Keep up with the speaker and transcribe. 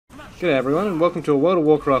G'day everyone, and welcome to a World of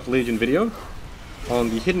Warcraft Legion video on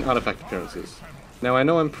the hidden artifact appearances. Now I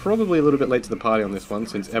know I'm probably a little bit late to the party on this one,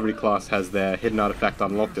 since every class has their hidden artifact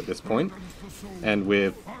unlocked at this point, and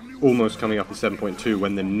we're almost coming up to 7.2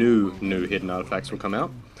 when the new hidden artifacts will come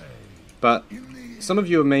out. But some of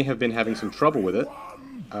you may have been having some trouble with it,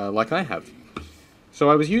 like I have. So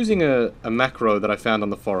I was using a macro that I found on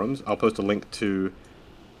the forums. I'll post a link to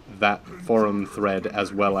that forum thread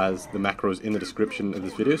as well as the macros in the description of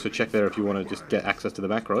this video, so check there if you want to just get access to the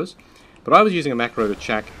macros. But I was using a macro to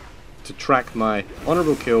track my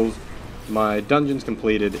Honourable Kills, my dungeons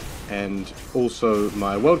completed, and also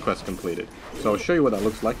my world quest completed. So I'll show you what that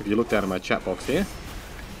looks like if you look down in my chat box here.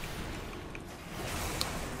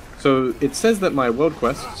 So it says that my world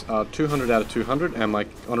quests are 200 out of 200 and my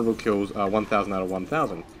Honourable Kills are 1000 out of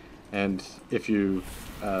 1000. And if you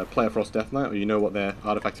play a Frost Death Knight, or you know what their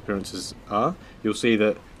artifact appearances are, you'll see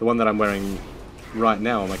that the one that I'm wearing right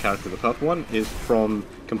now on my character, the purple one, is from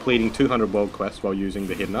completing 200 world quests while using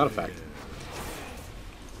the hidden artifact.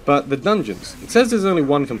 But the dungeons, it says there's only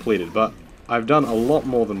one completed, but I've done a lot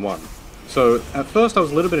more than one. So at first I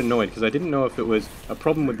was a little bit annoyed because I didn't know if it was a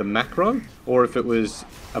problem with the macro or if it was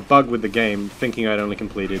a bug with the game thinking I'd only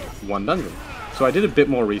completed one dungeon. So I did a bit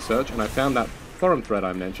more research and I found that forum thread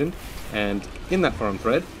I mentioned, and in that forum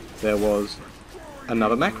thread there was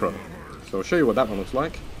another macro. So I'll show you what that one looks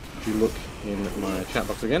like. If you look in my chat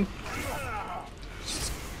box again,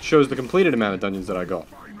 it shows the completed amount of dungeons that I got.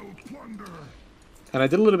 And I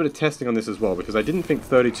did a little bit of testing on this as well because I didn't think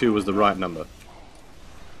 32 was the right number.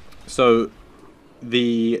 So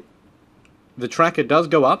the tracker does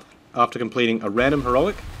go up after completing a random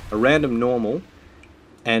heroic, a random normal,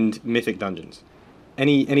 and mythic dungeons.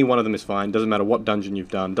 Any one of them is fine, doesn't matter what dungeon you've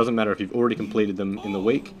done, doesn't matter if you've already completed them in the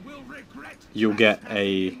week, you'll get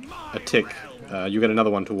a tick, you'll get another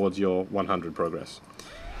one towards your 100 progress.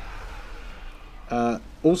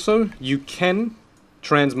 Also, you can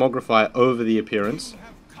transmogrify over the appearance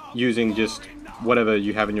using just whatever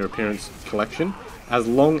you have in your appearance collection, as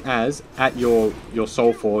long as at your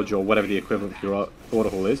Soul Forge or whatever the equivalent of your Order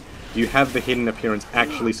Hall is, you have the hidden appearance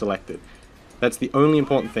actually selected. That's the only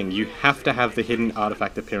important thing. You have to have the hidden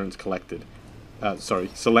artifact appearance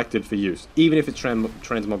selected for use, even if it's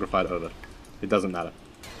transmogrified over. It doesn't matter.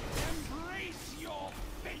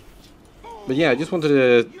 But yeah, I just wanted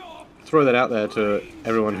to throw that out there to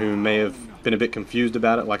everyone who may have been a bit confused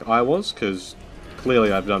about it like I was, because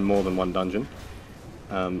clearly I've done more than one dungeon.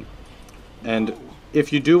 And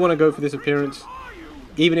if you do want to go for this appearance,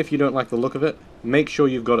 even if you don't like the look of it, make sure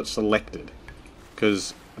you've got it selected,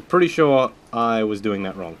 because I'm pretty sure I was doing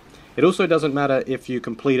that wrong. It also doesn't matter if you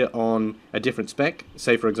complete it on a different spec.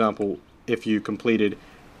 Say for example, if you completed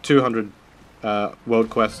 200 world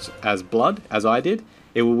quests as Blood, as I did,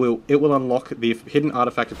 it will unlock the hidden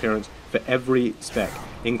artifact appearance for every spec,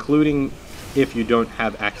 including if you don't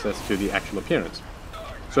have access to the actual appearance.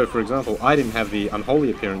 So for example, I didn't have the unholy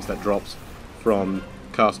appearance that drops from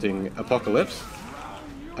casting Apocalypse,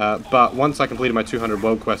 but once I completed my 200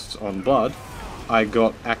 world quests on Blood, I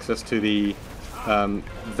got access to the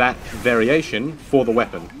that variation for the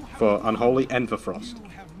weapon, for Unholy and for Frost.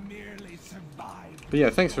 But yeah,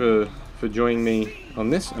 thanks for joining me on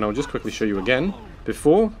this, and I'll just quickly show you again.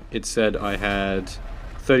 Before, it said I had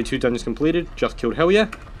 32 dungeons completed, just killed hell yeah,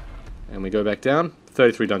 and we go back down,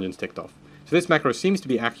 33 dungeons ticked off. So this macro seems to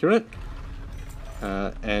be accurate,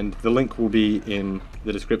 and the link will be in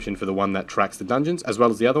the description for the one that tracks the dungeons, as well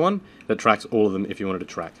as the other one that tracks all of them if you wanted to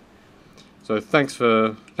track. So thanks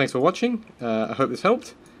for watching, I hope this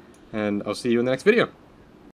helped, and I'll see you in the next video.